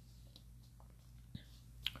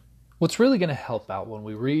 what's really going to help out when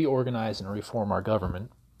we reorganize and reform our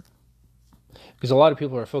government, because a lot of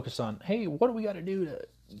people are focused on, hey, what do we got to do to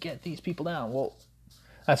get these people down? Well,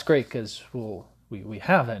 that's great because we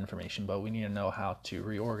have that information, but we need to know how to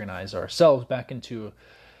reorganize ourselves back into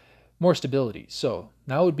more stability. So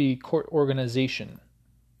that would be court organization.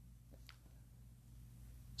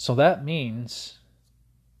 So that means,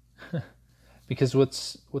 because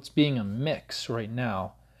what's being a mix right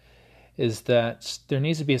now is that there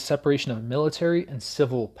needs to be a separation of military and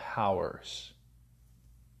civil powers.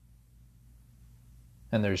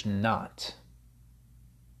 and there's not.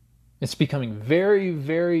 It's becoming very,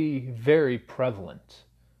 very, very prevalent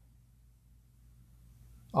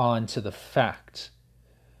onto the fact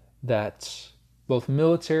that both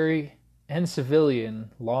military and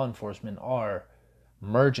civilian law enforcement are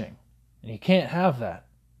merging. And you can't have that.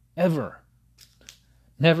 Ever.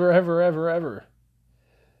 Never, ever, ever, ever.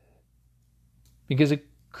 Because it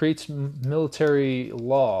creates military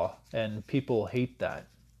law, and people hate that.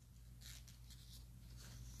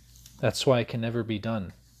 That's why it can never be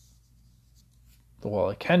done. Well,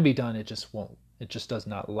 it can be done, it just won't. It just does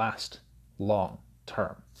not last long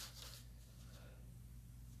term.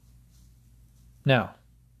 Now,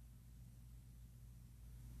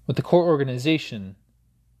 with the court organization,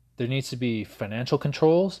 there needs to be financial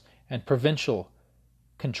controls and provincial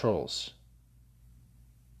controls.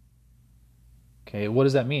 Okay, what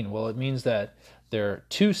does that mean? Well, it means that there are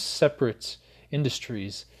two separate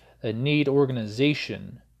industries that need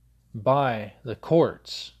organization by the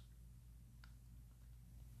courts.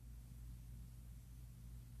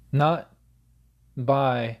 Not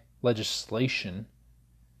by legislation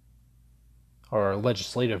or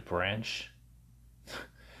legislative branch.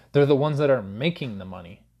 They're the ones that are making the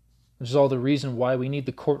money. Which is all the reason why we need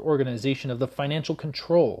the court organization of the financial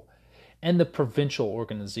control and the provincial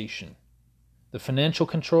organization. The financial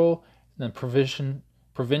control and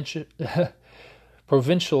the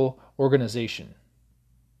provincial organization.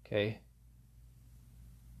 Okay?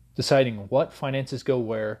 Deciding what finances go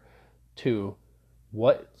where, to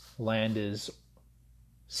what land is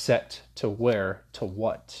set to where, to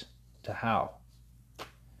what, to how.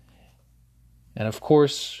 And of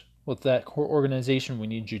course, with that court organization, we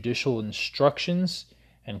need judicial instructions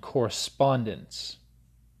and correspondence.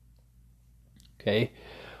 Okay?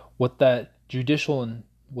 What those judicial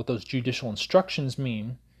instructions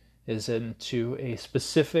mean is into a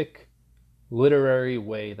specific literary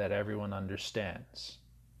way that everyone understands.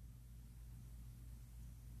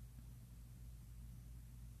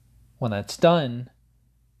 When that's done,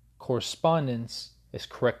 correspondence is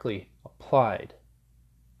correctly applied.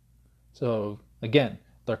 So again,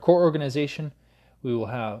 with our court organization,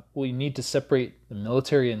 we need to separate the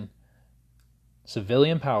military and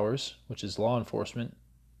civilian powers, which is law enforcement.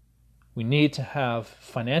 We need to have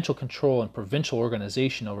financial control and provincial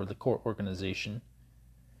organization over the court organization.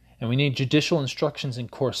 And we need judicial instructions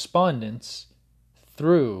and correspondence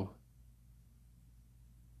through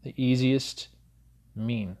the easiest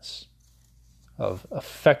means of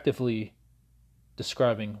effectively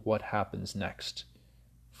describing what happens next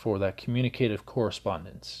for that communicative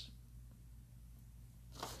correspondence.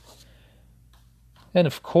 And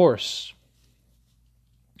of course,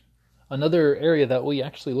 another area that we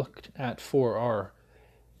actually looked at for our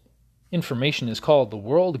information is called the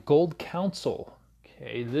World Gold Council.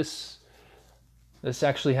 Okay, this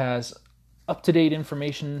actually has up-to-date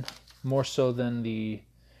information more so than the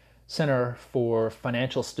Center for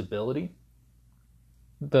Financial Stability.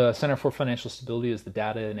 The Center for Financial Stability is the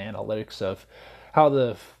data and analytics of how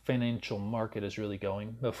the financial market is really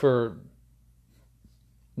going. But for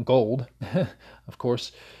gold, of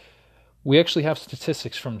course, we actually have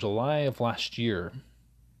statistics from July of last year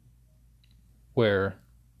where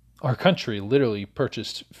our country literally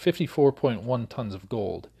purchased 54.1 tons of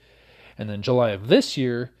gold. And then July of this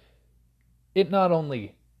year, it not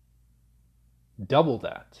only doubled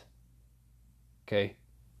that, okay,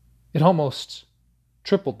 it almost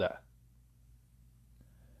tripled that.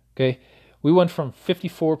 Okay, we went from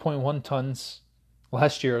 54.1 tons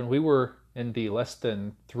last year, and we were in the less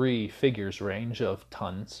than 3 figures range of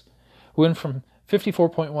tons. We went from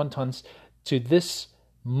 54.1 tons to this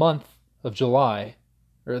month of July,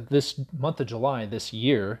 this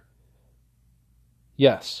year,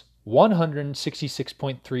 yes,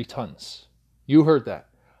 166.3 tons. You heard that.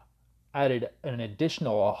 Added an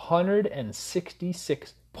additional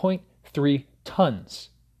 166.3 tons.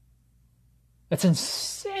 That's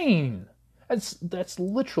insane. That's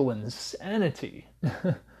literal insanity.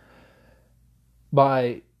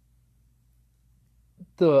 By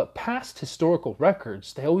the past historical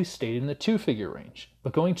records, they always stayed in the 2-figure range.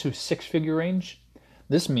 But going to 6-figure range,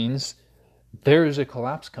 this means there is a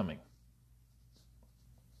collapse coming.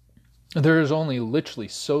 There is only literally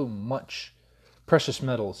so much precious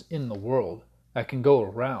metals in the world that can go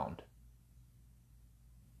around.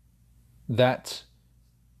 That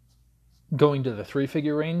going to the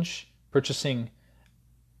 3-figure range, purchasing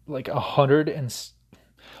like almost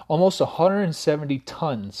 170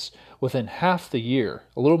 tons within half the year,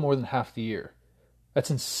 a little more than half the year.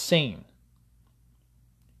 That's insane.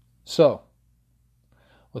 So,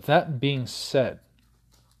 with that being said,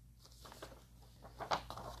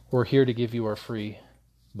 we're here to give you our free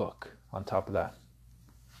book on top of that,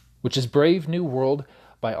 which is Brave New World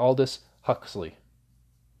by Aldous Huxley.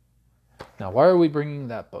 Now, why are we bringing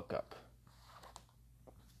that book up?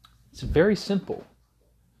 It's very simple,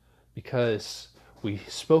 because we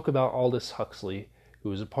spoke about Aldous Huxley, who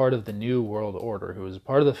was a part of the New World Order, who was a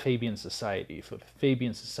part of the Fabian Society. The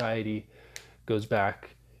Fabian Society goes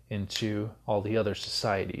back into all the other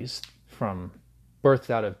societies, from birthed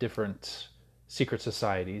out of different secret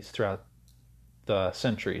societies throughout the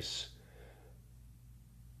centuries,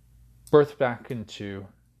 birthed back into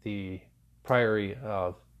the Priory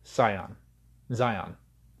of Zion,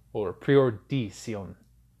 or Prior di Sion.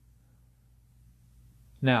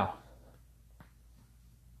 Now,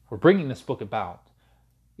 we're bringing this book about,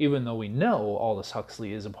 even though we know Aldous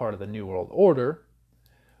Huxley is a part of the New World Order,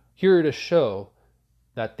 here to show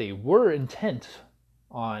that they were intent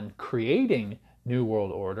on creating New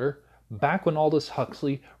World Order back when Aldous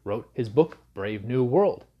Huxley wrote his book, Brave New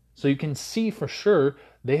World. So you can see for sure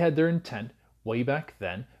they had their intent way back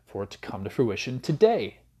then for it to come to fruition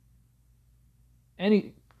today.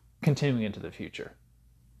 And continuing into the future.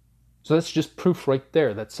 So that's just proof right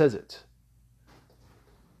there that says it.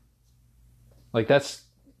 Like, that's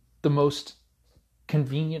the most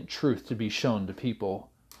convenient truth to be shown to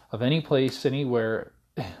people of any place, anywhere,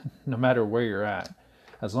 no matter where you're at.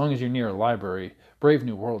 As long as you're near a library, Brave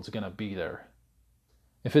New World's going to be there.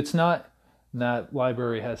 If it's not, that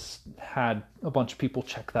library has had a bunch of people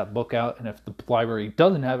check that book out, and if the library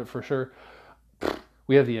doesn't have it for sure,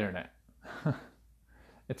 we have the internet.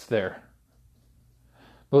 It's there.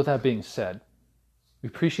 But with that being said, we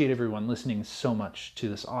appreciate everyone listening so much to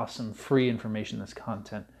this awesome free information, this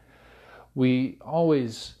content. We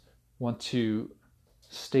always want to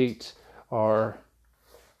state our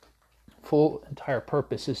full entire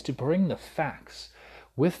purpose is to bring the facts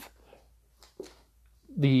with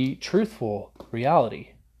the truthful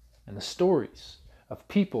reality and the stories of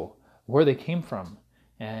people, where they came from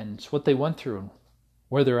and what they went through and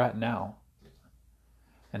where they're at now,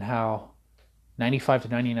 and how 95 to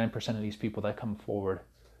 99% of these people that come forward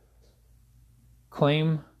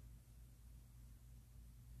claim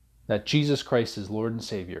that Jesus Christ is Lord and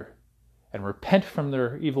Savior and repent from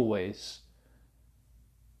their evil ways,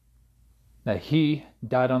 that He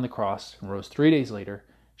died on the cross and rose 3 days later,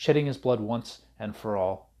 shedding His blood once and for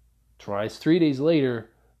all, to rise 3 days later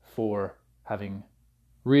for having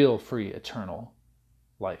real, free, eternal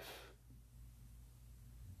life.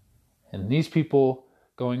 And these people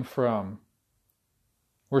going from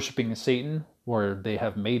worshiping Satan, where they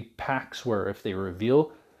have made pacts where if they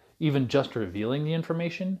reveal, even just revealing the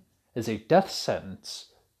information, is a death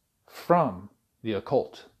sentence from the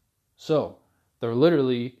occult. So they're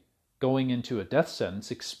literally going into a death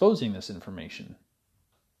sentence, exposing this information.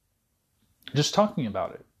 Just talking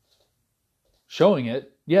about it. Showing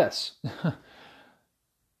it, yes.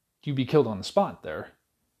 You'd be killed on the spot there.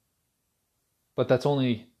 But that's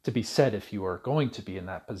only to be said if you are going to be in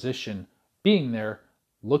that position, being there,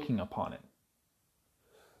 looking upon it.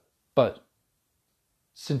 But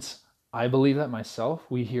since I believe that myself,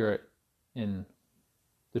 we hear it in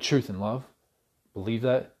the Truth and Love, believe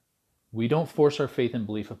that we don't force our faith and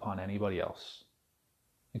belief upon anybody else.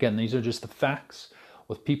 Again, these are just the facts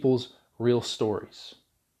with people's real stories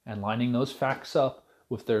and lining those facts up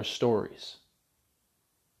with their stories.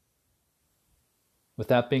 With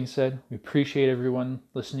that being said, we appreciate everyone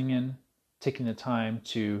listening in, taking the time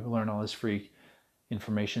to learn all this free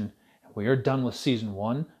information. We are done with Season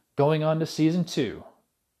 1, going on to Season 2.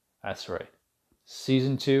 That's right.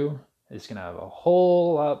 Season 2 is going to have a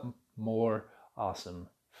whole lot more awesome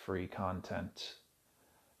free content.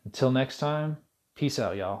 Until next time, peace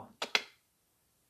out, y'all.